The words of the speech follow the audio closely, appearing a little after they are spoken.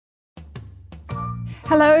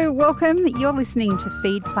Hello, welcome. You're listening to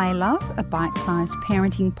Feed, Play, Love, a bite-sized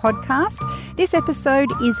parenting podcast. This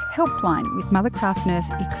episode is Helpline with Mothercraft nurse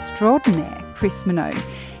extraordinaire, Chris Minogue.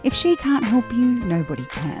 If she can't help you, nobody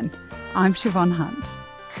can. I'm Siobhan Hunt.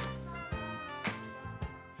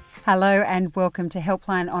 Hello and welcome to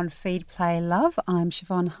Helpline on Feed, Play, Love. I'm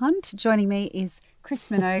Siobhan Hunt. Joining me is Chris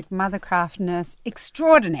Minogue, Mothercraft nurse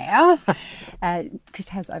extraordinaire. Chris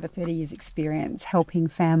has over 30 years' experience helping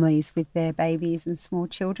families with their babies and small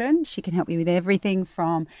children. She can help you with everything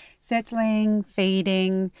from settling,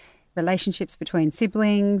 feeding, relationships between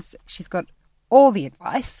siblings. She's got all the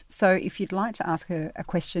advice. So if you'd like to ask her a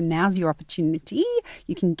question, now's your opportunity.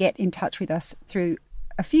 You can get in touch with us through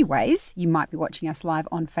a few ways. You might be watching us live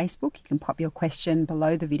on Facebook. You can pop your question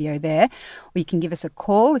below the video there, or you can give us a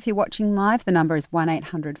call if you're watching live. The number is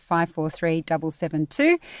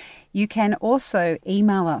 1-800-543-772. You can also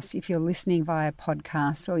email us if you're listening via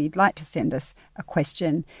podcast or you'd like to send us a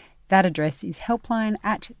question. That address is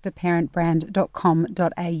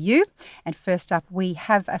helpline@theparentbrand.com.au. And first up, we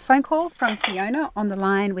have a phone call from Fiona on the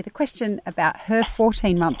line with a question about her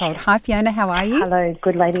 14-month-old. Hi, Fiona. How are you? Hello.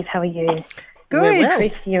 Good, ladies. How are you? Good. Chris,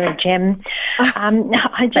 you're a gem.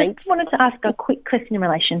 I just wanted to ask a quick question in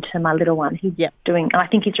relation to my little one. He's I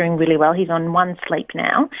think he's doing really well. He's on one sleep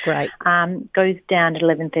now. Great. Goes down at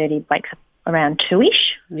 11:30, wakes up around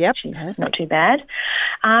 2-ish. Yep. Not too bad.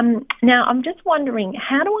 Now, I'm just wondering,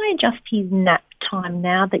 how do I adjust his nap time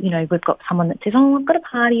now that, we've got someone that says, I've got a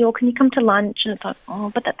party, or can you come to lunch? And it's like,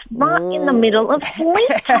 but that's right in the middle of sleep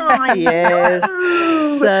time. Yeah.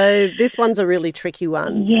 So this one's a really tricky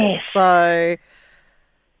one. Yes. So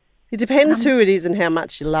it depends who it is and how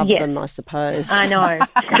much you love them, I suppose. I know.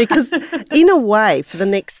 Because in a way, for the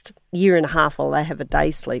next year and a half while they have a day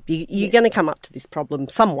sleep, you're going to come up to this problem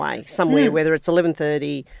some way, somewhere, whether it's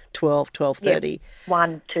 11:30, 12, 12:30.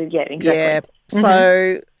 1, 2, exactly. Yeah.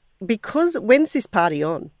 So because when's this party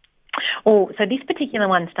on? Oh, so this particular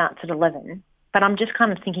one starts at 11, but I'm just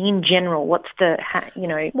kind of thinking in general, what's the,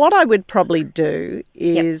 What I would probably do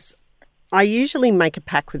is I usually make a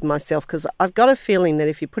pact with myself because I've got a feeling that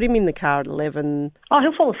if you put him in the car at 11... Oh,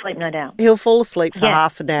 he'll fall asleep, no doubt. He'll fall asleep for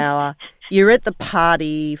half an hour. You're at the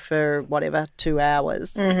party for, 2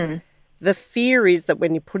 hours. Mm-hmm. The fear is that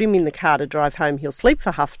when you put him in the car to drive home, he'll sleep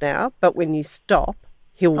for half an hour, but when you stop,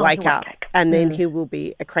 he'll wake up and then he will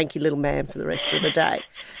be a cranky little man for the rest of the day.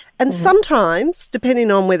 And sometimes,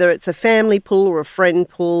 depending on whether it's a family pull or a friend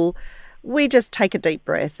pull, we just take a deep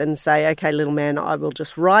breath and say, okay, little man, I will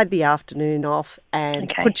just ride the afternoon off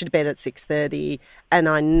and put you to bed at 6:30, and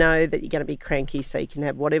I know that you're going to be cranky so you can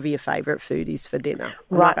have whatever your favourite food is for dinner.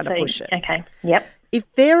 I'm not going to push it. Okay, yep. If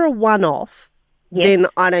they're a one-off, then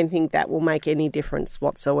I don't think that will make any difference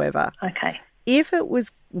whatsoever. Okay. If it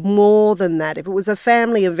was more than that, if it was a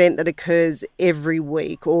family event that occurs every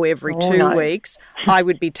week or every 2 weeks, I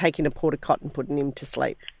would be taking a porta cot and putting him to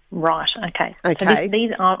sleep. Right, okay. So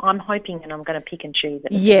these are, I'm hoping, and I'm going to pick and choose.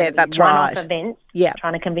 That's right. One-off events, Yeah.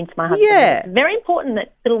 trying to convince my husband. Yeah. It's very important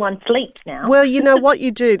that little one sleeps now. Well, you know what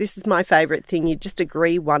you do, this is my favourite thing, you just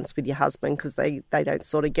agree once with your husband because they don't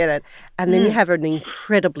sort of get it, and then you have an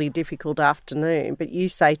incredibly difficult afternoon, but you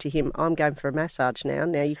say to him, I'm going for a massage now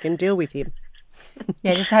you can deal with him.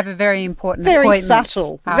 Yeah, just have a very important very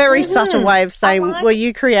subtle way of saying, well,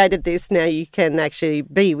 you created this, now you can actually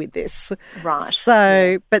be with this. Right.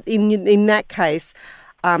 So, but in that case,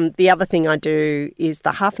 the other thing I do is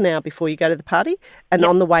the half an hour before you go to the party, and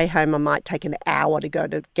on the way home I might take an hour to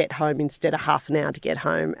get home instead of half an hour to get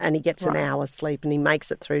home, and he gets an hour's sleep and he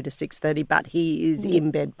makes it through to 6:30, but he is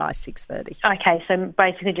in bed by 6:30. Okay, so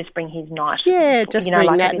basically just bring his night. Yeah, just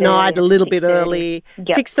bring that night a little bit early.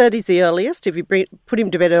 6:30 is the earliest. If you put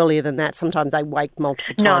him to bed earlier than that, sometimes they wake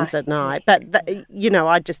multiple times at night. But,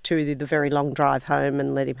 I just do the very long drive home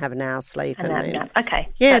and let him have an hour's sleep. Okay.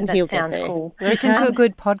 Yeah, and he'll get there. Cool. Listen to a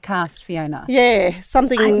good podcast, Fiona. Yeah,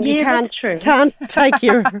 something you can't take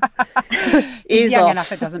your He's ears young off.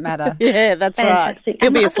 enough, it doesn't matter. Yeah, that's Fantastic. right.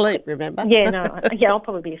 He'll be asleep, remember? I'll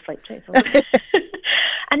probably be asleep too. So.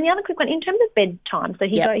 And the other quick one, in terms of bedtime, so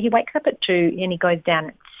he wakes up at 2 and he goes down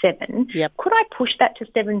at 7. Yep. Could I push that to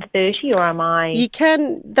 7:30, or am I... You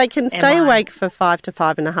can. They can stay awake for 5 to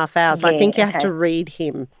 5.5 hours. I think you have to read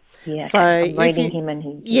him. Yeah, so I'm reading him and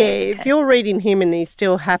he... if you're reading him and he's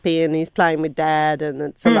still happy and he's playing with Dad and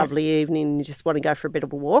it's a lovely evening and you just want to go for a bit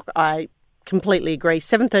of a walk, I completely agree.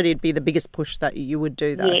 7:30 would be the biggest push that you would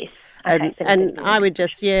do, though. Yes. Okay, and I would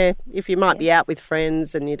just, if you might be out with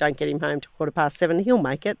friends and you don't get him home till 7:15, he'll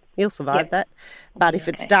make it. He'll survive that. But if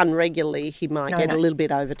it's done regularly, he might get a little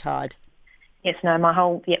bit overtired. Yes,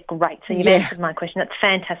 no, great. So you've answered my question. That's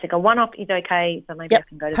fantastic. A one-off is okay, so maybe I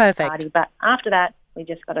can go to the party. But after that, We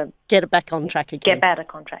just got to get it back on track again. get back on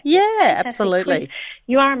contract. Yeah, Fantastic. absolutely. Chris,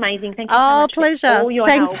 you are amazing. Thank you so much pleasure. for all your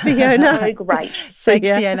Thanks, help. Fiona. So great. Thanks,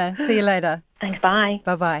 Fiona. See you later. Thanks. Bye.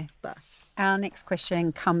 Bye-bye. Bye. Our next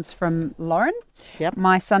question comes from Lauren. Yep.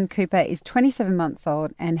 My son Cooper is 27 months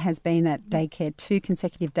old and has been at daycare 2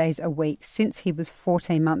 consecutive days a week since he was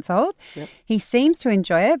 14 months old. Yep. He seems to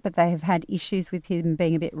enjoy it, but they have had issues with him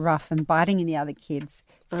being a bit rough and biting the other kids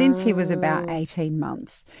since he was about 18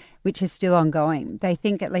 months, which is still ongoing. They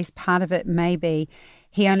think at least part of it may be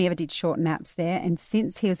he only ever did short naps there, and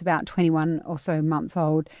since he was about 21 or so months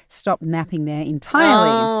old, stopped napping there entirely.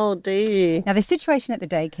 Oh, dear. Now, the situation at the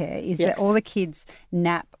daycare is that all the kids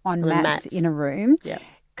nap on mats in a room. Yep.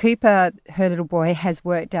 Cooper, her little boy, has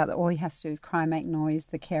worked out that all he has to do is cry, make noise.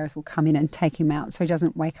 The carers will come in and take him out so he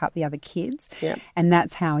doesn't wake up the other kids. Yep. And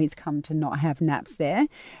that's how he's come to not have naps there.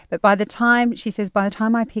 But by the time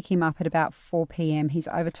I pick him up at about 4 p.m, he's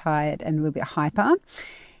overtired and a little bit hyper.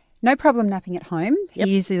 No problem napping at home. Yep.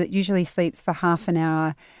 He usually sleeps for half an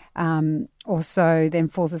hour or so, then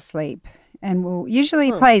falls asleep. And will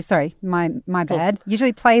usually plays, sorry, my bad,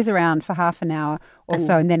 usually plays around for half an hour or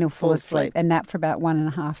so, and then he'll fall asleep and nap for about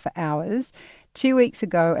 1.5 hours. 2 weeks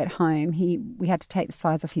ago at home, we had to take the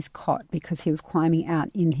sides off his cot because he was climbing out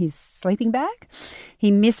in his sleeping bag. He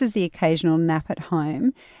misses the occasional nap at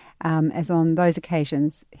home. As on those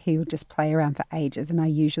occasions, he would just play around for ages, and I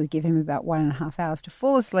usually give him about 1.5 hours to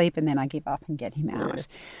fall asleep, and then I give up and get him out. Yeah.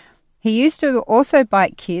 He used to also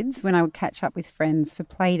bite kids when I would catch up with friends for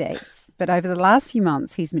playdates, but over the last few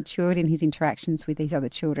months, he's matured in his interactions with these other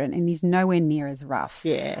children, and he's nowhere near as rough.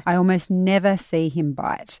 Yeah. I almost never see him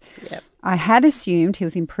bite. Yep. I had assumed he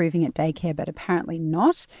was improving at daycare, but apparently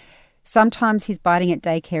not. Sometimes his biting at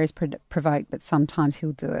daycare is provoked, but sometimes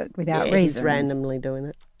he'll do it without reason. He's randomly doing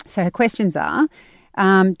it. So her questions are,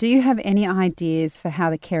 do you have any ideas for how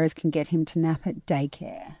the carers can get him to nap at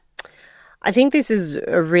daycare? I think this is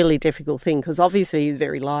a really difficult thing because obviously he's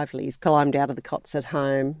very lively. He's climbed out of the cots at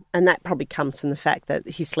home, and that probably comes from the fact that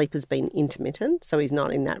his sleep has been intermittent, so he's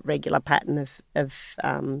not in that regular pattern of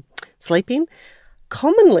sleeping.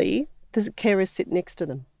 Commonly, the carers sit next to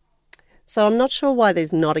them. So I'm not sure why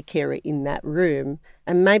there's not a carer in that room,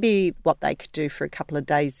 and maybe what they could do for a couple of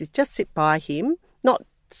days is just sit by him, not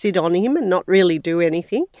sit on him and not really do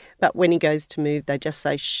anything. But when he goes to move, they just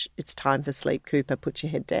say, shh, it's time for sleep, Cooper, put your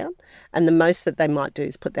head down. And the most that they might do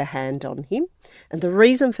is put their hand on him. And the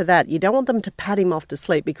reason for that, you don't want them to pat him off to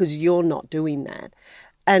sleep because you're not doing that.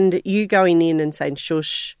 And you going in and saying,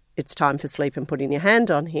 shush, it's time for sleep and putting your hand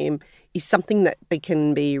on him is something that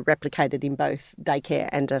can be replicated in both daycare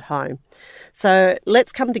and at home. So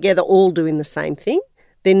let's come together all doing the same thing.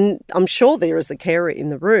 Then I'm sure there is a carer in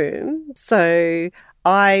the room. So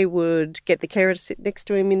I would get the carer to sit next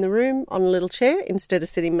to him in the room on a little chair instead of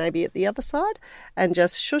sitting maybe at the other side and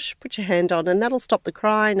just shush, put your hand on, and that'll stop the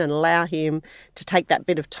crying and allow him to take that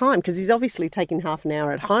bit of time because he's obviously taking half an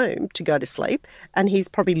hour at home to go to sleep and he's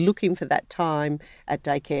probably looking for that time at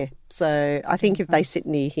daycare. So I think if they sit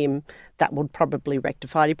near him, that would probably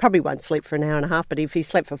rectify it. He probably won't sleep for an hour and a half, but if he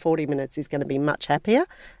slept for 40 minutes, he's going to be much happier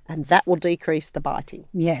and that will decrease the biting.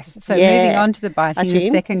 Yes. So moving on to the biting, the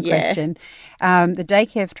second question. The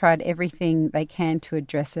daycare have tried everything they can to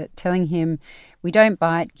address it, telling him we don't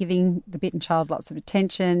bite, giving the bitten child lots of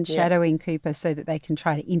attention, shadowing Cooper so that they can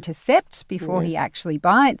try to intercept before he actually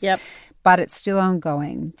bites. Yep. But it's still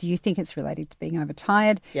ongoing. Do you think it's related to being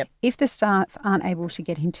overtired? Yep. If the staff aren't able to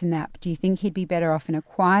get him to nap, do you think he'd be better off in a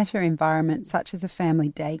quieter environment such as a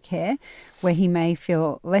family daycare where he may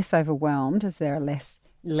feel less overwhelmed as there are less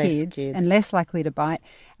kids and less likely to bite?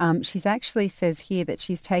 She's actually says here that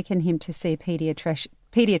she's taken him to see a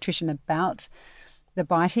paediatrician about the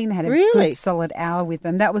biting. They had a good solid hour with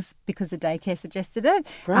them. That was because the daycare suggested it.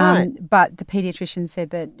 Right. But the paediatrician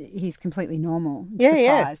said that he's completely normal.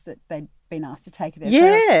 Surprised that they'd been asked to take it there.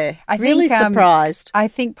 Yeah, so I really think, surprised. I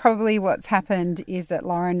think probably what's happened is that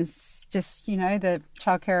Lauren is just, the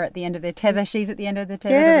childcare at the end of their tether. She's at the end of the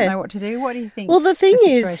tether, doesn't know what to do. What do you think? Well, the thing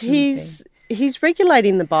is, he's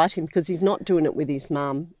regulating the biting because he's not doing it with his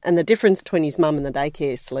mum. And the difference between his mum and the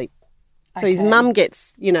daycare is sleep. So his mum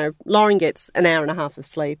gets, Lauren gets an hour and a half of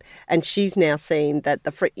sleep and she's now seen that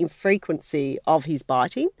the frequency of his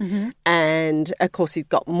biting and, of course, he's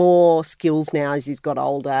got more skills now as he's got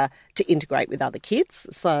older to integrate with other kids.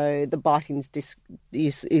 So the biting's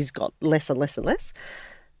he's got less and less and less.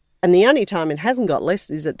 And the only time it hasn't got less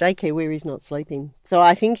is at daycare where he's not sleeping. So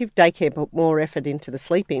I think if daycare put more effort into the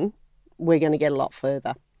sleeping, we're going to get a lot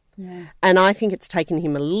further. Yeah. And I think it's taken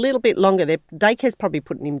him a little bit longer. Daycare's probably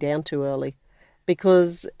putting him down too early.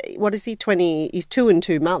 because what is he, 20, he's 2 and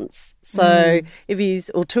 2 months. So if he's,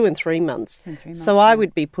 or 2 and 3 months. 2 and 3 months, So I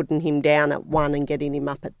would be putting him down at 1 and getting him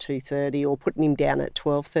up at 2:30, or putting him down at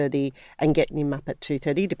 12:30 and getting him up at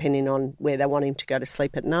 2:30, depending on where they want him to go to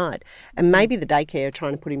sleep at night. And maybe the daycare are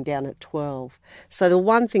trying to put him down at 12. So the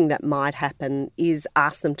one thing that might happen is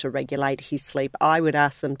ask them to regulate his sleep. I would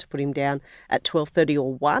ask them to put him down at 12:30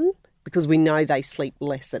 or 1, because we know they sleep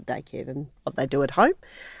less at daycare than what they do at home.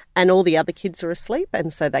 And all the other kids are asleep,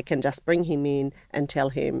 and so they can just bring him in and tell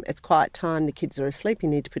him, it's quiet time, the kids are asleep, you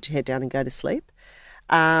need to put your head down and go to sleep.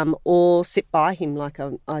 Or sit by him, like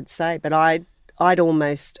I'd say. But I'd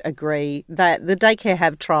almost agree that the daycare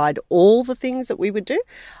have tried all the things that we would do.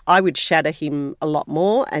 I would shadow him a lot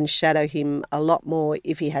more, and shadow him a lot more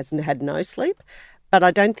if he hasn't had no sleep. But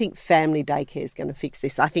I don't think family daycare is going to fix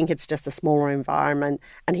this. I think it's just a smaller environment,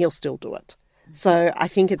 and he'll still do it. So I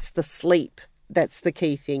think it's the sleep that's the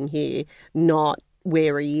key thing here, not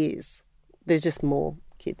where he is. There's just more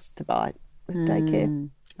kids to bite with daycare.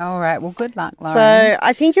 All right. Well, good luck, Lauren. So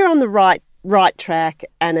I think you're on the right track,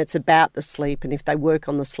 and it's about the sleep. And if they work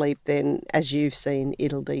on the sleep, then as you've seen,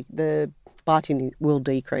 the biting will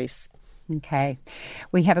decrease. Okay.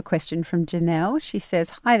 We have a question from Janelle. She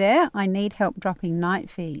says, hi there. I need help dropping night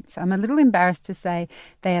feeds. I'm a little embarrassed to say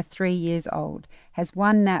they are 3 years old, has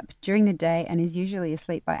one nap during the day and is usually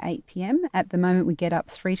asleep by 8 p.m. At the moment, we get up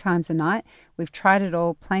 3 times a night. We've tried it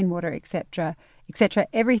all, plain water, etc.,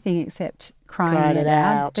 everything except crying it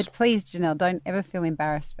out. But please, Janelle, don't ever feel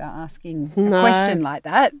embarrassed about asking a question like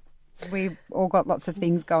that. We've all got lots of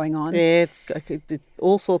things going on. Yeah,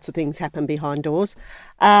 all sorts of things happen behind doors.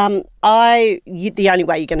 The only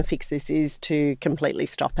way you're going to fix this is to completely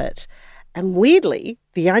stop it. And weirdly,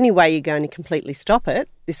 the only way you're going to completely stop it,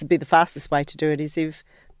 this would be the fastest way to do it, is if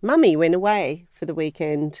Mummy went away for the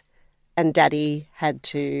weekend and Daddy had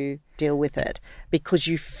to deal with it, because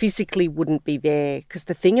you physically wouldn't be there. Because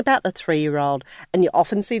the thing about the 3-year-old, and you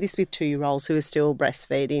often see this with 2-year-olds who are still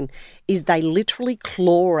breastfeeding, is they literally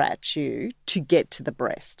claw at you to get to the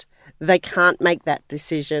breast. They can't make that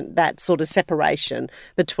decision, that sort of separation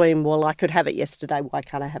between, well, I could have it yesterday, why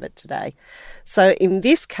can't I have it today? So in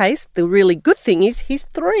this case, the really good thing is he's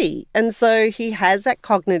 3. And so he has that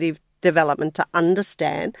cognitive development to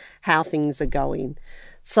understand how things are going.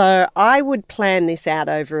 So I would plan this out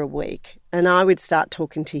over a week, and I would start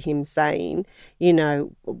talking to him saying,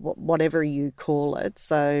 whatever you call it.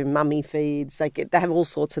 So mummy feeds, they have all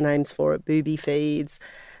sorts of names for it, booby feeds.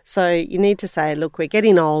 So you need to say, look, we're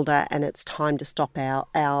getting older and it's time to stop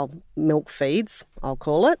our milk feeds, I'll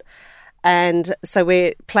call it. And so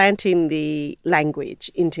we're planting the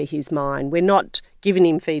language into his mind. We're not giving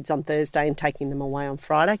him feeds on Thursday and taking them away on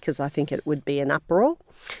Friday, because I think it would be an uproar.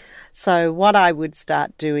 So what I would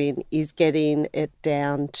start doing is getting it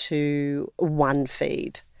down to 1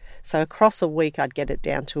 feed. So across a week, I'd get it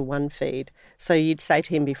down to 1 feed. So you'd say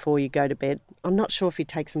to him before you go to bed, I'm not sure if he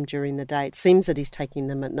takes them during the day. It seems that he's taking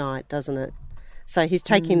them at night, doesn't it? So he's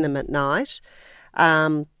taking them at night.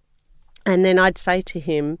 And then I'd say to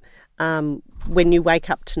him, when you wake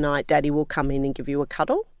up tonight, Daddy will come in and give you a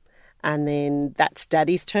cuddle. And then that's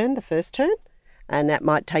Daddy's turn, the first turn. And that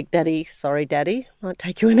might take Daddy, might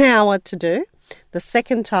take you an hour to do. The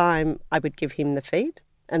second time, I would give him the feed.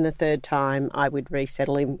 And the third time, I would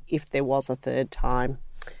resettle him if there was a third time.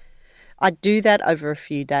 I'd do that over a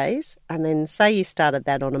few days. And then say you started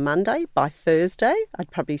that on a Monday, by Thursday,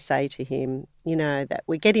 I'd probably say to him, that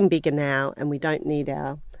we're getting bigger now and we don't need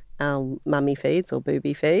our mummy feeds or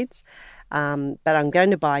booby feeds. But I'm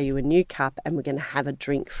going to buy you a new cup and we're going to have a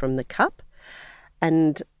drink from the cup.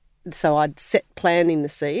 And so I'd plan in the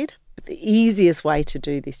seed. But the easiest way to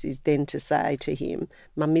do this is then to say to him,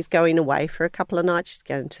 Mummy's going away for a couple of nights. She's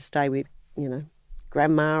going to stay with,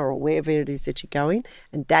 Grandma or wherever it is that you're going.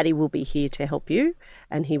 And Daddy will be here to help you.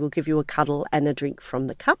 And he will give you a cuddle and a drink from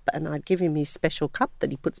the cup. And I'd give him his special cup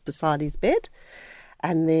that he puts beside his bed.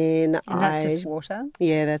 And then that's just water?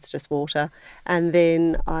 Yeah, that's just water. And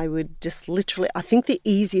then I would just literally, I think the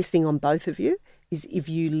easiest thing on both of you is if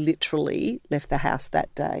you literally left the house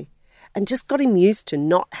that day and just got him used to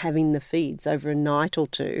not having the feeds over a night or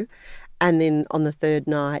two. And then on the third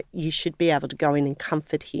night, you should be able to go in and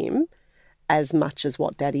comfort him as much as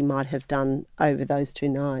what Daddy might have done over those 2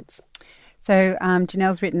 nights. So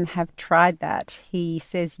Janelle's written, have tried that. He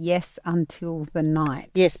says yes until the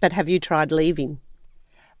night. Yes, but have you tried leaving?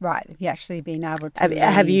 Right. Have you actually been able to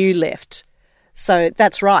have you left? So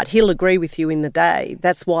that's right. He'll agree with you in the day.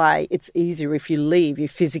 That's why it's easier if you leave. You're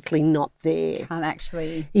physically not there. Can't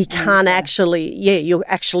actually. You're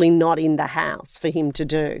actually not in the house for him to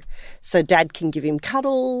do. So Dad can give him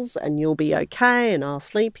cuddles and you'll be okay and I'll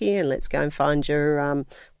sleep here and let's go and find your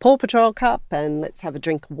Paw Patrol cup and let's have a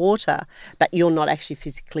drink of water. But you're not actually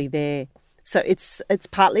physically there. So it's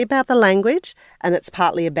partly about the language and it's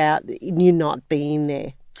partly about you not being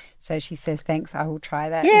there. So she says, thanks, I will try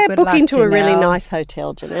that. Yeah, Good book luck, into a really Janelle. nice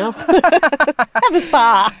hotel, Janelle. Have a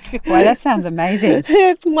spa. Well, that sounds amazing.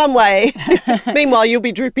 It's one way. Meanwhile, you'll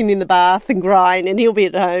be dripping in the bath and crying and he'll be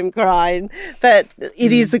at home crying. But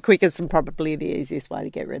it is the quickest and probably the easiest way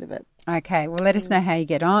to get rid of it. Okay, well, let us know how you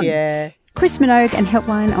get on. Yeah. Chris Minogue and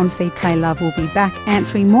Helpline on Feed, Play, Love will be back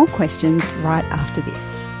answering more questions right after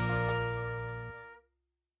this.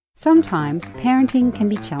 Sometimes parenting can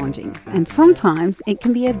be challenging and sometimes it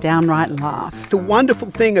can be a downright laugh. The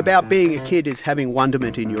wonderful thing about being a kid is having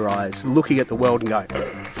wonderment in your eyes, looking at the world and going,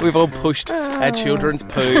 We've all pushed our children's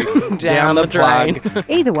poo down the drain.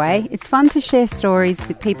 Either way, it's fun to share stories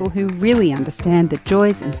with people who really understand the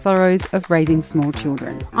joys and sorrows of raising small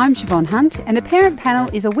children. I'm Siobhan Hunt and The Parent Panel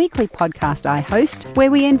is a weekly podcast I host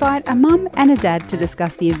where we invite a mum and a dad to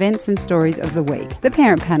discuss the events and stories of the week. The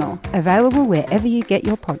Parent Panel, available wherever you get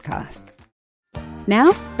your podcasts.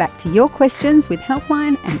 Now, back to your questions with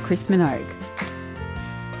Helpline and Chris Minogue.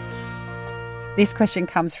 This question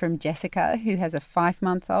comes from Jessica, who has a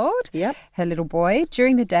 5-month-old. Yep. Her little boy.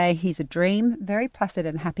 During the day, he's a dream, very placid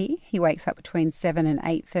and happy. He wakes up between 7 and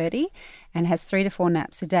 8:30 and has 3 to 4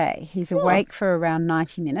 naps a day. He's awake for around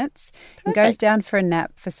 90 minutes and goes down for a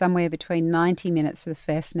nap for somewhere between 90 minutes for the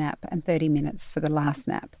first nap and 30 minutes for the last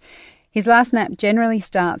nap. His last nap generally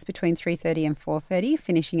starts between 3:30 and 4:30,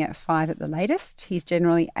 finishing at 5 at the latest. He's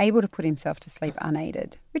generally able to put himself to sleep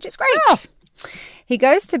unaided, which is great. Oh. He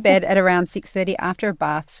goes to bed at around 6:30 after a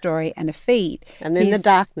bath, story and a feed. And then the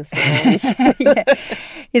darkness ends. Yeah.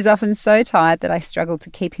 He's often so tired that I struggle to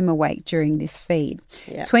keep him awake during this feed.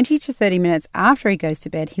 Yeah. 20 to 30 minutes after he goes to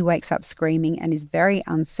bed, he wakes up screaming and is very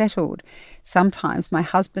unsettled. Sometimes my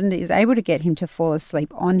husband is able to get him to fall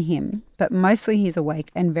asleep on him, but mostly he's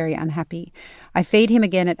awake and very unhappy. I feed him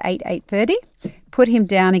again at 8:30, put him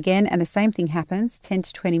down again, and the same thing happens. 10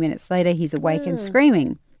 to 20 minutes later, he's awake and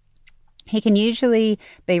screaming. He can usually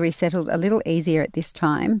be resettled a little easier at this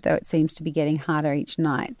time, though it seems to be getting harder each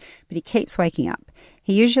night, but he keeps waking up.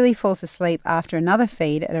 He usually falls asleep after another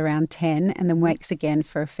feed at around 10 and then wakes again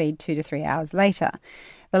for a feed 2 to 3 hours later.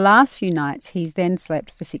 The last few nights, he's then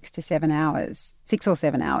slept for 6 or 7 hours.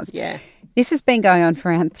 Yeah. This has been going on for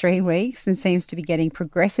around 3 weeks and seems to be getting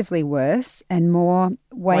progressively worse and more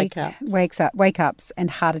wake-ups and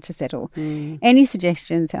harder to settle. Any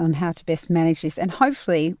suggestions on how to best manage this and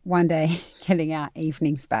hopefully one day getting our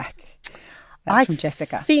evenings back? That's from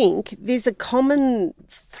Jessica. I think there's a common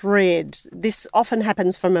thread. This often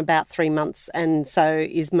happens from about 3 months and so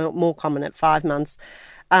is more common at 5 months.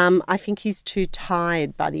 I think he's too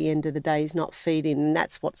tired by the end of the day. He's not feeding, and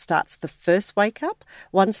that's what starts the first wake up.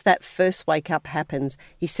 Once that first wake up happens,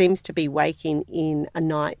 he seems to be waking in a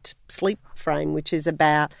night sleep frame, which is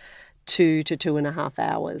about 2 to 2.5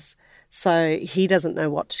 hours. So he doesn't know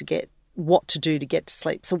what to do to get to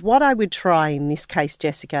sleep. So what I would try in this case,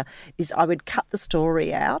 Jessica, is I would cut the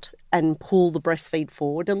story out and pull the breastfeed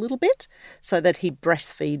forward a little bit so that he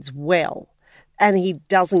breastfeeds well. And he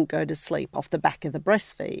doesn't go to sleep off the back of the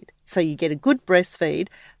breastfeed. So you get a good breastfeed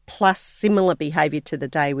plus similar behaviour to the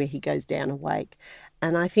day where he goes down awake.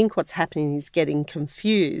 And I think what's happening is getting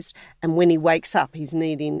confused. And when he wakes up,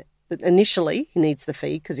 initially he needs the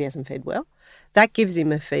feed because he hasn't fed well. That gives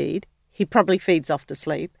him a feed. He probably feeds off to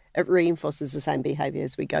sleep. It reinforces the same behaviour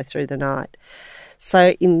as we go through the night.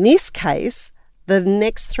 So in this case, the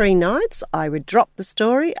next 3 nights, I would drop the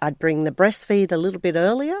story. I'd bring the breastfeed a little bit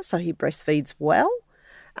earlier so he breastfeeds well.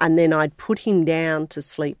 And then I'd put him down to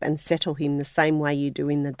sleep and settle him the same way you do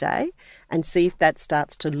in the day and see if that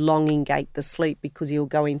starts to elongate the sleep because he'll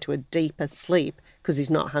go into a deeper sleep because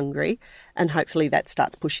he's not hungry. And hopefully that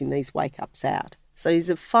starts pushing these wake-ups out. So he's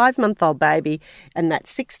a 5-month-old baby and that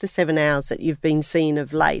 6 to 7 hours that you've been seeing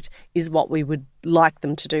of late is what we would like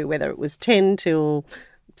them to do, whether it was 10 till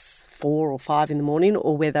 4 or 5 in the morning,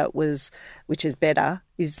 or whether it was, which is better,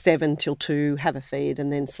 is 7 till 2, have a feed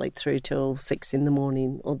and then sleep through till 6 in the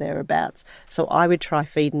morning or thereabouts. So I would try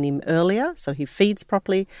feeding him earlier so he feeds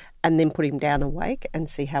properly and then put him down awake and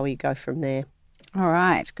see how we go from there. All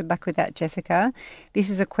right. Good luck with that, Jessica. This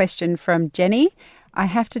is a question from Jenny. I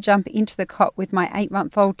have to jump into the cot with my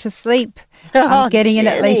 8-month-old to sleep. I'm getting in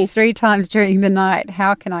at least 3 times during the night.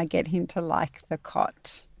 How can I get him to like the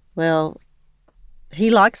cot? Well, He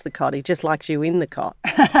likes the cot. He just likes you in the cot.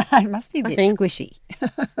 It must be a bit squishy.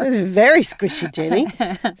 It's very squishy, Jenny.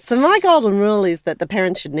 So my golden rule is that the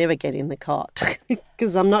parents should never get in the cot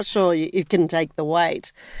because I'm not sure it can take the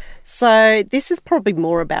weight. So this is probably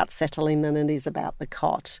more about settling than it is about the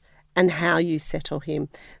cot and how you settle him.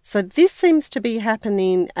 So this seems to be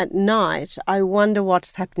happening at night. I wonder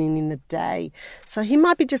what's happening in the day. So he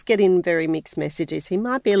might be just getting very mixed messages. He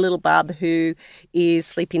might be a little bub who is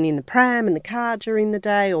sleeping in the pram in the car during the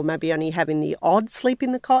day, or maybe only having the odd sleep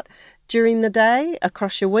in the cot during the day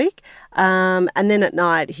across your week. And then at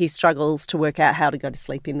night he struggles to work out how to go to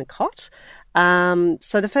sleep in the cot.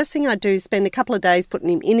 So the first thing I do is spend a couple of days putting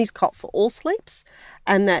him in his cot for all sleeps,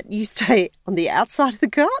 and that you stay on the outside of the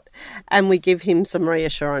cot and we give him some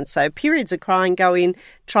reassurance. So periods of crying, go in,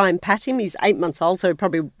 try and pat him. He's 8 months old, so he'll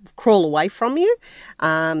probably crawl away from you.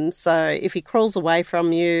 So if he crawls away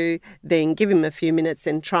from you, then give him a few minutes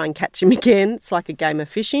and try and catch him again. It's like a game of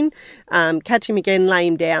fishing. Catch him again, lay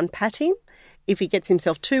him down, pat him. If he gets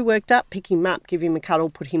himself too worked up, pick him up, give him a cuddle,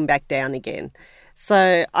 put him back down again.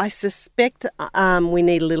 So I suspect we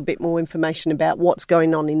need a little bit more information about what's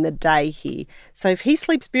going on in the day here. So if he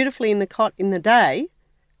sleeps beautifully in the cot in the day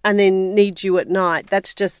and then needs you at night,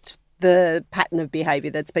 that's just the pattern of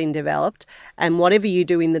behaviour that's been developed. And whatever you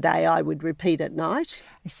do in the day, I would repeat at night.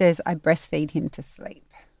 It says I breastfeed him to sleep.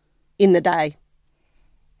 In the day?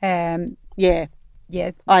 Yeah.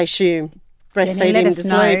 I assume. Breastfeed Jenny, let him us to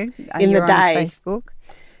sleep know. in the You're day. on Facebook.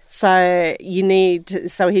 So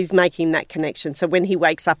he's making that connection. So when he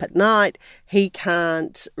wakes up at night, he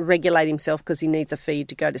can't regulate himself because he needs a feed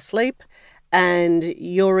to go to sleep. And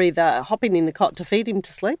you're either hopping in the cot to feed him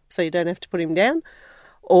to sleep so you don't have to put him down,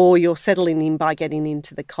 or you're settling him by getting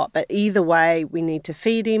into the cot. But either way, we need to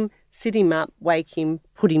feed him, sit him up, wake him,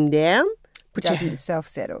 put him down. Doesn't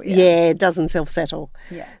self-settle. Yeah, it doesn't self-settle.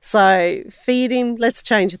 Yeah. So feed him. Let's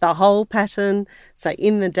change the whole pattern. So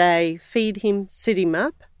in the day, feed him, sit him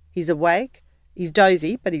up. He's awake. He's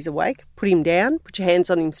dozy, but he's awake. Put him down. Put your hands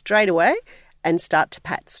on him straight away and start to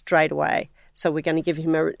pat straight away. So we're going to give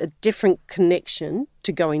him a different connection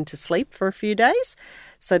to going to sleep for a few days.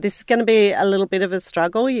 So this is going to be a little bit of a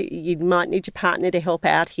struggle. You might need your partner to help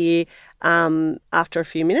out here after a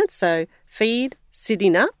few minutes. So feed,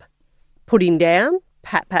 sitting up, put him down,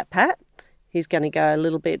 pat, pat, pat. He's going to go a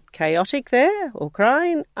little bit chaotic there or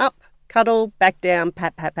crying. Up, cuddle, back down,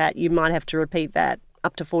 pat, pat, pat. You might have to repeat that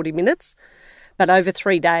up to 40 minutes. But over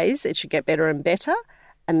 3 days, it should get better and better.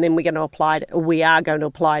 And then we are going to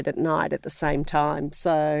apply it at night at the same time.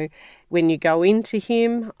 So when you go into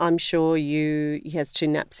him, I'm sure he has 2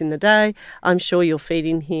 naps in the day. I'm sure you're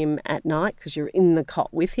feeding him at night because you're in the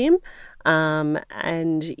cot with him.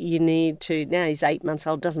 And you need to, now he's 8 months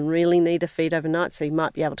old, doesn't really need a feed overnight, so you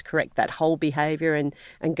might be able to correct that whole behaviour and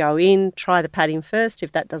go in, try the patting first.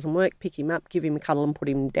 If that doesn't work, pick him up, give him a cuddle and put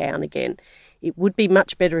him down again. It would be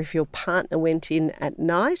much better if your partner went in at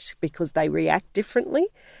night because they react differently.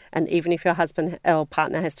 And even if your husband or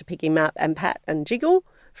partner has to pick him up and pat and jiggle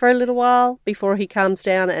for a little while before he calms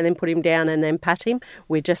down and then put him down and then pat him,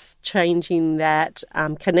 we're just changing that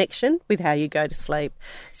connection with how you go to sleep.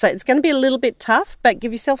 So it's going to be a little bit tough, but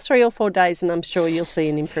give yourself 3 or 4 days and I'm sure you'll see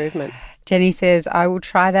an improvement. Jenny says, I will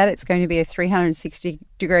try that. It's going to be a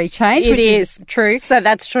 360-degree change, It which is true. So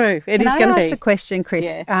that's true. It is going to be. Can I ask the question, Chris?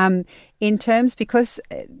 Yeah. In terms, because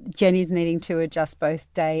Jenny's needing to adjust both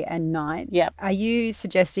day and night, Yep. Are you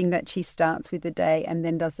suggesting that she starts with the day and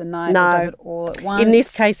then does the night, No. or does it all at once? In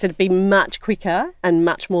this case, it'd be much quicker and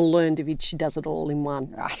much more learned if she does it all in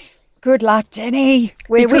one. Right. Good luck, Jenny.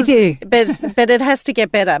 We're with you. But it has to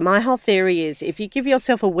get better. My whole theory is if you give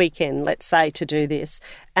yourself a weekend, let's say, to do this,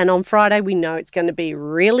 and on Friday we know it's going to be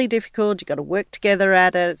really difficult, you've got to work together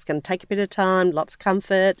at it, it's going to take a bit of time, lots of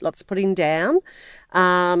comfort, lots of putting down,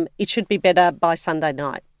 it should be better by Sunday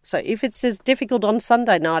night. So if it's as difficult on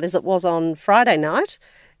Sunday night as it was on Friday night,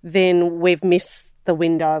 then we've missed the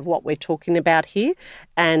window of what we're talking about here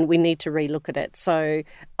and we need to relook at it. So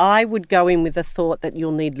I would go in with the thought that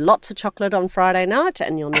you'll need lots of chocolate on Friday night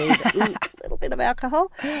and you'll need a little bit of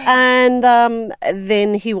alcohol and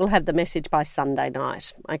then he will have the message by Sunday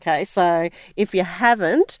night. Okay, so if you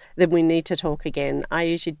haven't, then we need to talk again. I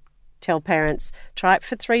usually tell parents, try it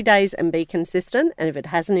for 3 days and be consistent, and if it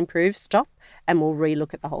hasn't improved, stop and we'll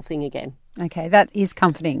relook at the whole thing again. Okay, that is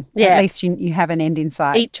comforting. Yeah. At least you have an end in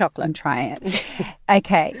sight. Eat chocolate. And try it.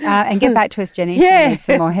 Okay, and get back to us, Jenny. Yeah, If you need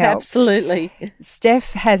some more help. absolutely.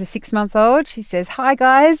 Steph has a 6-month-old. She says, "Hi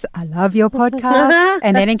guys, I love your podcast,"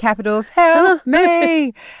 and then in capitals, "Help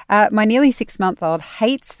me." My nearly 6-month-old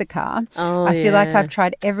hates the car. I feel like I've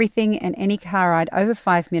tried everything, and any car ride over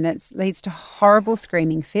 5 minutes leads to horrible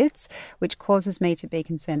screaming fits, which causes me to be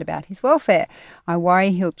concerned about his welfare. I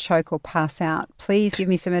worry he'll choke or pass out. Please give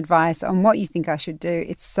me some advice on what you think I should do.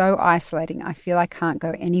 It's so isolating. I feel I can't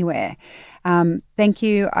go anywhere. Thank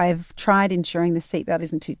you. I've tried ensuring the seatbelt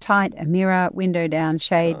isn't too tight, a mirror, window down,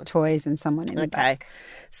 shade, toys, and someone in the back.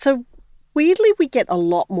 So weirdly, we get a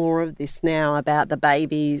lot more of this now about the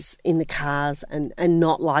babies in the cars and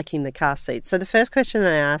not liking the car seat. So the first question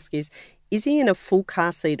I ask is he in a full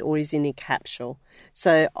car seat or is he in a capsule?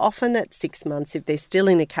 So often at 6 months, if they're still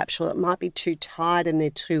in a capsule, it might be too tight and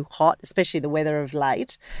they're too hot, especially the weather of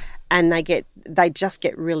late, and they just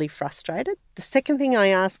get really frustrated. The second thing I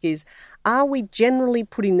ask is, are we generally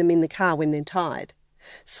putting them in the car when they're tired?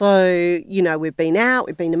 So, we've been out,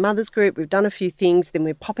 we've been to mother's group, we've done a few things, then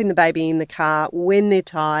we're popping the baby in the car when they're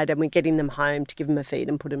tired and we're getting them home to give them a feed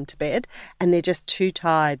and put them to bed, and they're just too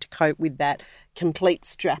tired to cope with that complete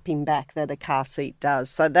strapping back that a car seat does.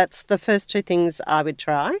 So that's the first two things I would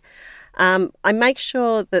try. I make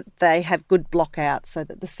sure that they have good blockouts so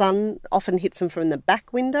that the sun often hits them from the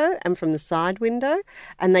back window and from the side window,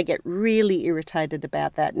 and they get really irritated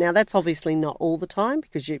about that. Now, that's obviously not all the time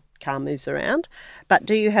because your car moves around, but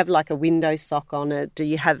do you have like a window sock on it? Do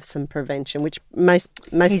you have some prevention, which most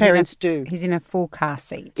parents do? He's in a full car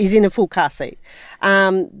seat. He's in a full car seat.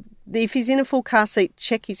 If he's in a full car seat,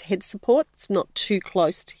 check his head support. It's not too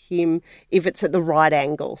close to him if it's at the right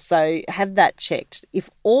angle. So have that checked. If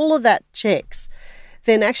all of that checks,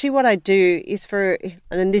 then actually what I do is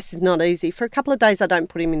and this is not easy, for a couple of days I don't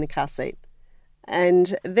put him in the car seat.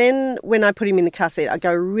 And then when I put him in the car seat, I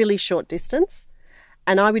go a really short distance.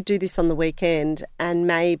 And I would do this on the weekend and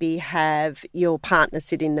maybe have your partner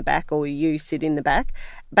sit in the back or you sit in the back,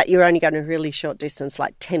 but you're only going a really short distance,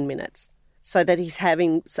 like 10 minutes. So that he's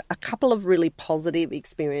having a couple of really positive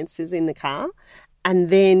experiences in the car and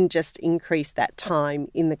then just increase that time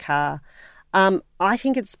in the car. I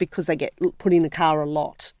think it's because they get put in the car a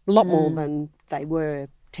lot more than they were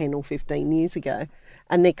 10 or 15 years ago.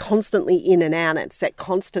 And they're constantly in and out. It's that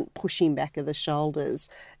constant pushing back of the shoulders,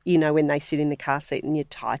 when they sit in the car seat and you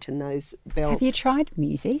tighten those belts. Have you tried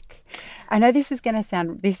music? I know this is going to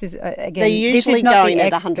sound, again, they're usually this is not going the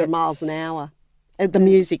at 100 miles an hour. The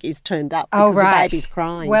music is turned up because the baby's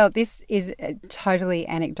crying. Well, this is totally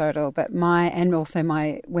anecdotal, but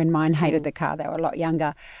when mine hated the car, they were a lot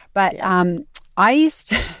younger. But I used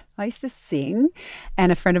to sing,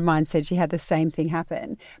 and a friend of mine said she had the same thing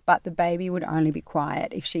happen, but the baby would only be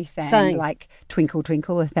quiet if she sang like Twinkle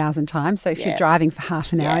Twinkle 1,000 times. So if you're driving for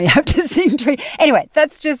half an hour, you have to sing. Anyway,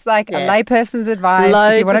 that's just like a layperson's advice.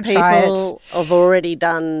 Loads if you want to try it. people have already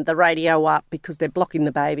done the radio up because they're blocking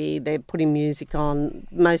the baby. They're putting music on.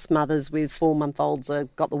 Most mothers with 4-month-olds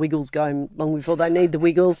have got the wiggles going long before they need the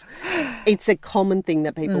wiggles. It's a common thing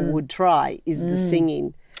that people would try is the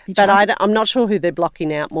singing. But I'm not sure who they're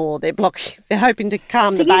blocking out more. They're hoping to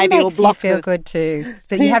calm the baby or block. Singing makes you feel good too.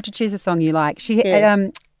 But you have to choose a song you like.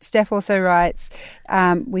 Steph also writes,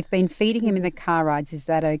 we've been feeding him in the car rides. Is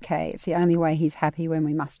that okay? It's the only way he's happy when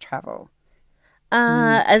we must travel.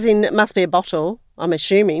 As in, it must be a bottle, I'm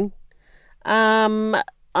assuming. I'm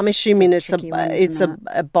assuming it's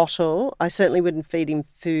a bottle. I certainly wouldn't feed him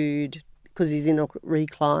food because he's in a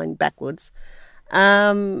recline backwards.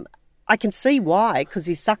 I can see why, because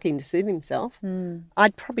he's sucking to soothe himself.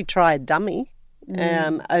 I'd probably try a dummy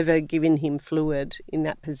over giving him fluid in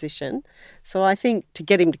that position. So I think to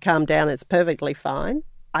get him to calm down, it's perfectly fine.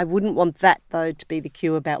 I wouldn't want that, though, to be the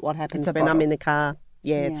cue about what happens when I'm in the car.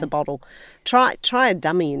 Yeah, it's a bottle. Try a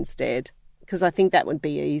dummy instead, because I think that would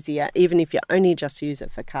be easier, even if you only just use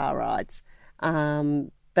it for car rides.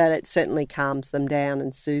 But it certainly calms them down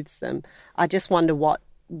and soothes them. I just wonder what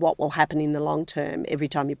will happen in the long term. Every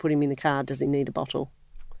time you put him in the car, does he need a bottle?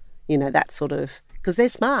 That sort of, because they're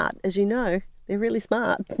smart, as you know. They're really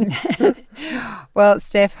smart. Well,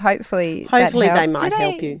 Steph, hopefully that helps. They might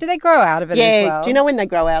help you. Do they grow out of it as well? Do you know when they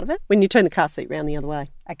grow out of it? When you turn the car seat round the other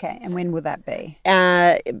way. Okay, and when will that be?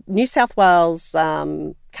 New South Wales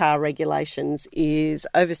car regulations is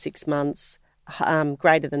over 6 months,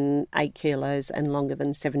 greater than 8 kilos and longer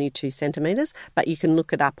than 72 centimetres. But you can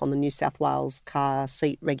look it up on the New South Wales car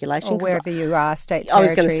seat regulation. Or wherever you are, state, territory. I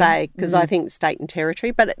was going to say, because I think state and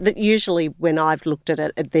territory, but usually when I've looked at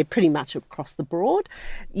it, they're pretty much across the board.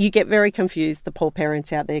 You get very confused, the poor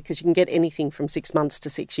parents out there, because you can get anything from 6 months to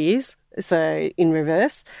 6 years, so in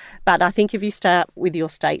reverse. But I think if you start with your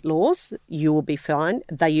state laws, you will be fine.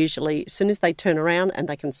 They usually, as soon as they turn around and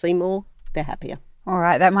they can see more, they're happier. All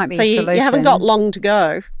right, that might be so a solution. You haven't got long to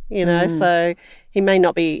go, so he may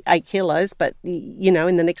not be 8 kilos, but,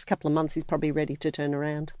 in the next couple of months he's probably ready to turn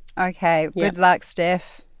around. Okay, good luck,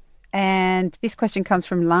 Steph. And this question comes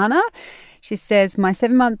from Lana. She says, my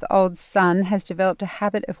 7-month-old son has developed a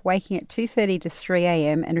habit of waking at 2:30 to 3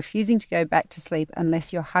 a.m. and refusing to go back to sleep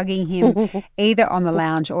unless you're hugging him either on the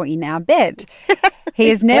lounge or in our bed. He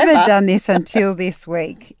has never done this until this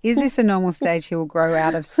week. Is this a normal stage he will grow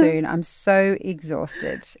out of soon? I'm so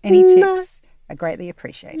exhausted. Any tips are greatly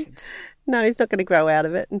appreciated. No, he's not going to grow out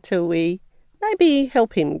of it until we maybe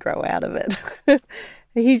help him grow out of it.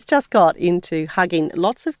 He's just got into hugging.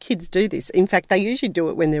 Lots of kids do this. In fact, they usually do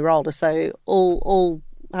it when they're older, so all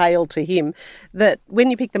hail to him, that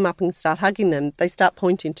when you pick them up and start hugging them, they start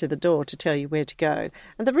pointing to the door to tell you where to go.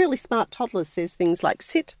 And the really smart toddler says things like,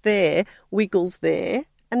 sit there, wiggles there,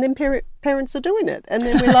 and then parents are doing it. And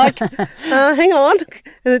then we're like, hang on.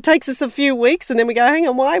 And it takes us a few weeks, and then we go, hang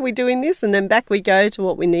on, why are we doing this? And then back we go to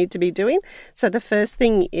what we need to be doing. So the first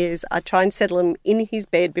thing is I try and settle him in his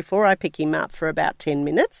bed before I pick him up for about 10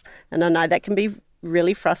 minutes. And I know that can be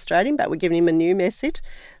really frustrating, but we're giving him a new message.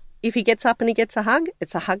 If he gets up and he gets a hug,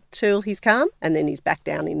 it's a hug till he's calm, and then he's back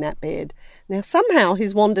down in that bed. Now, somehow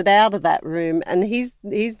he's wandered out of that room, and he's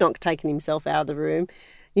not taking himself out of the room.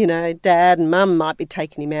 Dad and Mum might be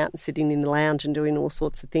taking him out and sitting in the lounge and doing all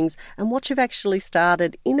sorts of things. And what you've actually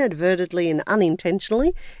started inadvertently and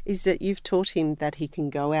unintentionally is that you've taught him that he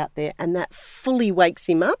can go out there, and that fully wakes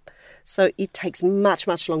him up. So it takes much,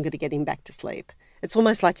 much longer to get him back to sleep. It's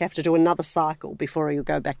almost like you have to do another cycle before you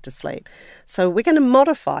go back to sleep. So we're going to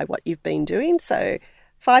modify what you've been doing. So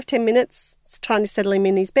 5-10 minutes, trying to settle him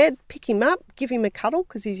in his bed, pick him up, give him a cuddle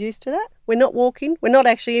because he's used to that. We're not walking. We're not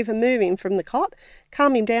actually even moving from the cot.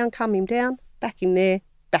 Calm him down, back in there,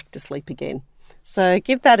 back to sleep again. So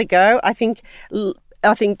give that a go. I think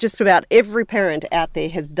just about every parent out there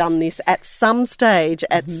has done this at some stage,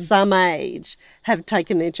 at some age, have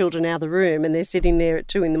taken their children out of the room, and they're sitting there at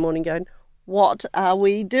 2 a.m. going, what are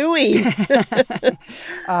we doing?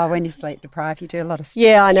 When you're sleep deprived, you do a lot of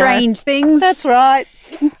I strange things. That's right.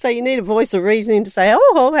 So you need a voice of reasoning to say,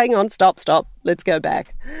 hang on, stop, let's go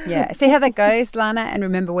back. Yeah, see how that goes, Lana, and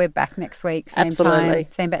remember we're back next week, same Absolutely.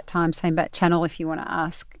 time, same bat channel if you want to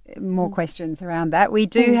ask more questions around that. We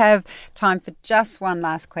do have time for just one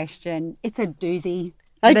last question. It's a doozy.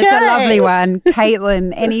 But it's a lovely one.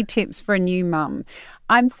 Caitlin, any tips for a new mum?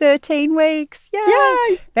 I'm 13 weeks.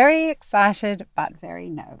 Yay! Very excited, but very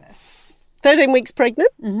nervous. 13 weeks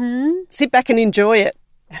pregnant? Mm-hmm. Sit back and enjoy it.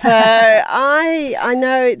 So I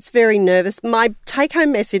know it's very nervous. My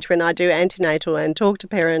take-home message when I do antenatal and talk to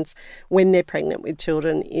parents when they're pregnant with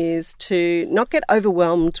children is to not get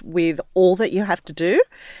overwhelmed with all that you have to do.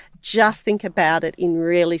 Just think about it in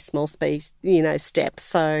really small steps.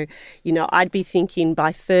 So, I'd be thinking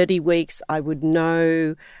by 30 weeks I would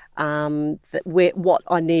know what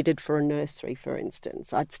I needed for a nursery, for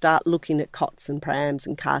instance. I'd start looking at cots and prams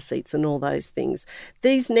and car seats and all those things.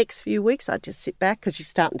 These next few weeks, I'd just sit back because you're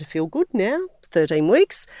starting to feel good now. 13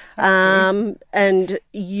 weeks, and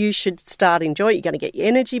you should start enjoying it. You're going to get your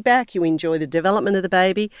energy back. You enjoy the development of the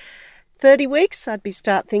baby. 30 weeks, I'd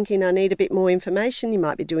start thinking I need a bit more information. You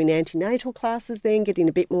might be doing antenatal classes then, getting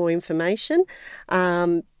a bit more information.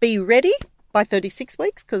 Be ready by 36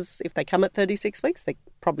 weeks, because if they come at 36 weeks, they're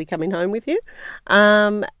probably coming home with you.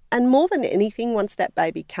 And more than anything, once that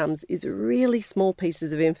baby comes, is really small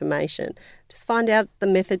pieces of information. Just find out the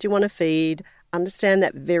method you want to feed, understand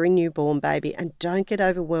that very newborn baby, and don't get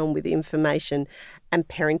overwhelmed with information and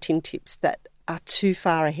parenting tips that are too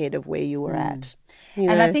far ahead of where you were at.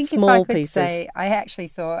 And I think if I could say, I actually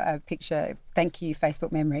saw a picture, thank you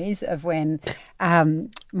Facebook Memories, of when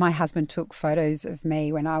my husband took photos of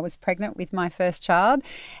me when I was pregnant with my first child.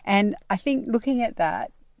 And I think looking at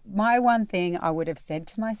that, my one thing I would have said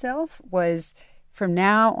to myself was, from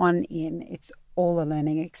now on in, it's all a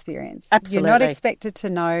learning experience. Absolutely. You're not expected to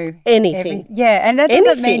know anything. And that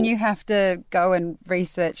doesn't mean you have to go and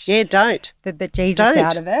research the bejesus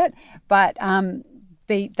out of it. But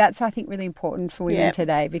that's, I think, really important for women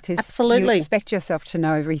today, because you expect yourself to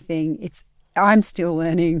know everything. It's I'm still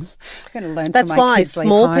learning. I'm going to learn That's till my why kids leave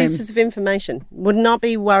small home. pieces of information. Would not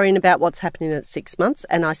be worrying about what's happening at 6 months,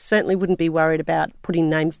 and I certainly wouldn't be worried about putting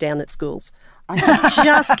names down at schools. I'm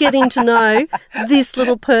just getting to know this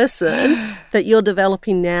little person that you're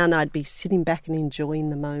developing now, and I'd be sitting back and enjoying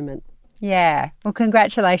the moment. Yeah. Well,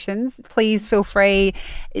 congratulations. Please feel free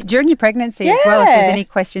during your pregnancy as well if there's any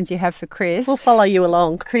questions you have for Chris. We'll follow you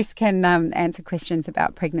along. Chris can answer questions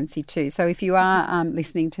about pregnancy too. So if you are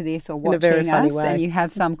listening to this or In a very watching funny us way. and you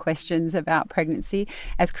have some questions about pregnancy,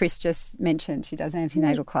 as Chris just mentioned, she does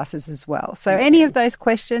antenatal classes as well. So any of those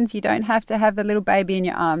questions, you don't have to have a little baby in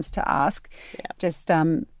your arms to ask. Yeah. Just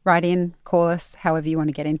write in, call us, however you want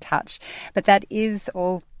to get in touch. But that is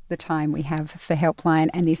all the time we have for Helpline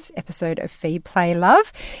and this episode of Feed, Play,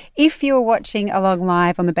 Love. If you're watching along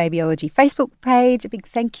live on the Babyology Facebook page, a big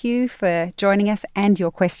thank you for joining us and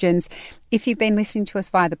your questions. If you've been listening to us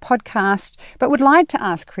via the podcast but would like to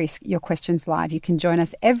ask Chris your questions live, you can join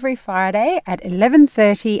us every Friday at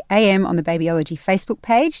 11:30 a.m. on the Babyology Facebook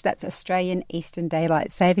page. That's Australian Eastern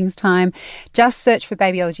Daylight Savings Time. Just search for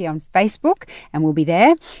Babyology on Facebook and we'll be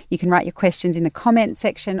there. You can write your questions in the comment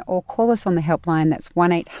section or call us on the helpline. That's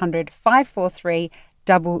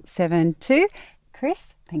 1-800-543-772.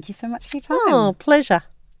 Chris, thank you so much for your time. Oh, pleasure.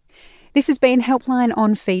 This has been Helpline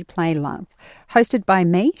on Feed, Play, Love, hosted by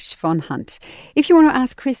me, Siobhan Hunt. If you want to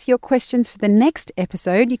ask Chris your questions for the next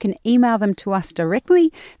episode, you can email them to us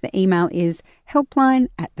directly. The email is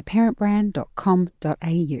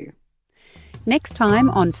helpline@theparentbrand.com.au. Next time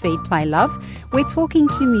on Feed, Play, Love, we're talking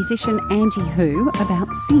to musician Angie Hu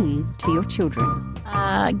about singing to your children.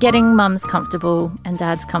 Getting mums comfortable and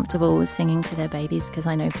dads comfortable with singing to their babies, because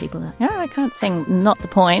I know people are, I can't sing. Not the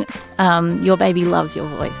point. Your baby loves your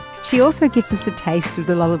voice. She also gives us a taste of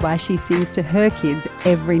the lullaby she sings to her kids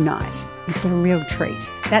every night. It's a real treat.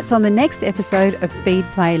 That's on the next episode of Feed,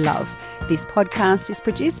 Play, Love. This podcast is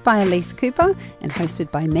produced by Elise Cooper and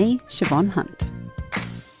hosted by me, Siobhan Hunt.